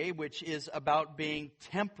 enkrotei, which is about being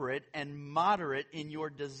temperate and moderate in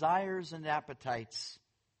your desires and appetites.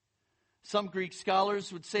 Some Greek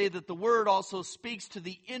scholars would say that the word also speaks to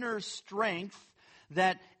the inner strength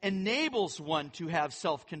that enables one to have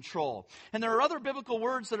self-control. And there are other biblical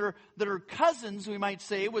words that are cousins, we might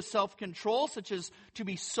say, with self-control, such as to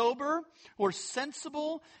be sober or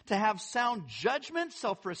sensible, to have sound judgment,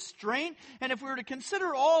 self-restraint. And if we were to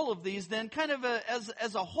consider all of these, then kind of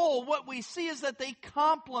as a whole, what we see is that they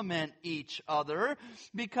complement each other,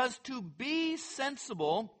 because to be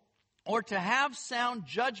sensible or to have sound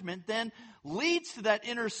judgment then leads to that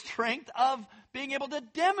inner strength of being able to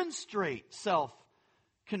demonstrate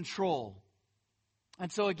self-control.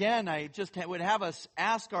 And so again, I just would have us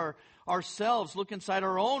ask ourselves, look inside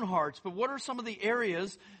our own hearts, but what are some of the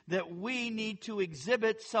areas that we need to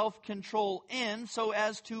exhibit self-control in so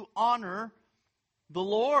as to honor the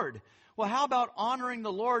Lord? Well, how about honoring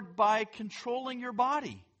the Lord by controlling your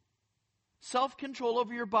body? Self-control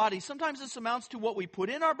over your body. Sometimes this amounts to what we put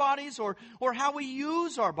in our bodies or how we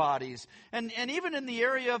use our bodies. And even in the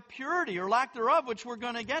area of purity or lack thereof, which we're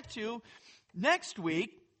going to get to next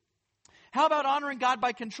week, how about honoring God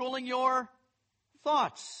by controlling your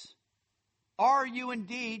thoughts? Are you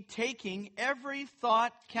indeed taking every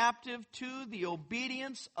thought captive to the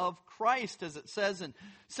obedience of Christ, as it says in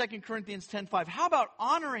 2 Corinthians 10:5? How about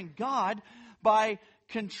honoring God by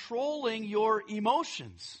controlling your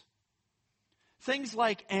emotions? Things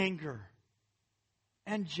like anger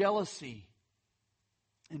and jealousy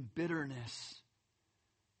and bitterness.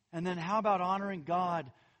 And then how about honoring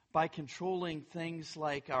God by controlling things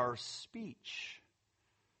like our speech?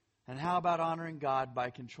 And how about honoring God by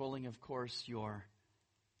controlling, of course, your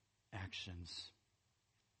actions?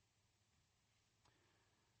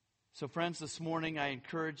 So friends, this morning I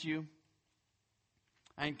encourage you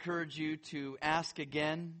to ask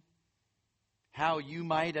again how you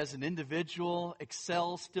might as an individual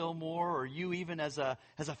excel still more, or you even as a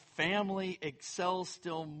family excel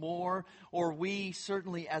still more, or we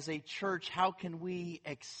certainly as a church, how can we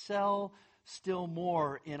excel still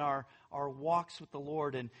more in our walks with the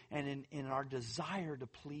Lord and in our desire to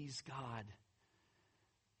please God?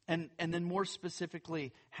 And then more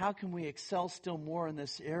specifically, how can we excel still more in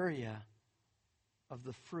this area of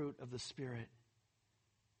the fruit of the Spirit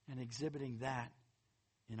and exhibiting that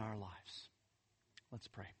in our lives? Let's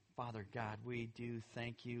pray. Father God, we do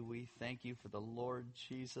thank you. We thank you for the Lord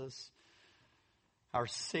Jesus, our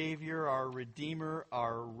Savior, our Redeemer,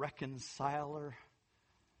 our Reconciler.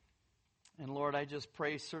 And Lord, I just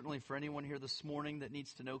pray certainly for anyone here this morning that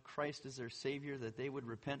needs to know Christ as their Savior, that they would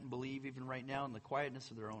repent and believe even right now in the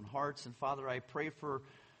quietness of their own hearts. And Father, I pray for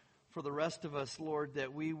the rest of us, Lord,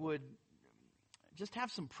 that we would just have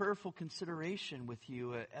some prayerful consideration with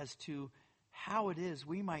you as to how it is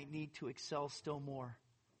we might need to excel still more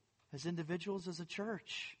as individuals, as a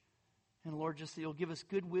church. And Lord, just that you'll give us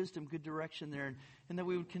good wisdom, good direction there, and that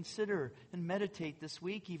we would consider and meditate this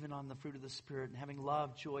week even on the fruit of the Spirit, and having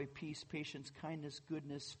love, joy, peace, patience, kindness,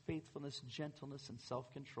 goodness, faithfulness, gentleness, and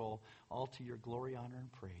self-control, all to your glory, honor,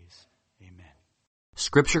 and praise. Amen.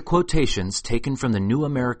 Scripture quotations taken from the New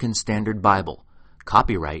American Standard Bible.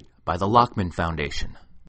 Copyright by the Lockman Foundation.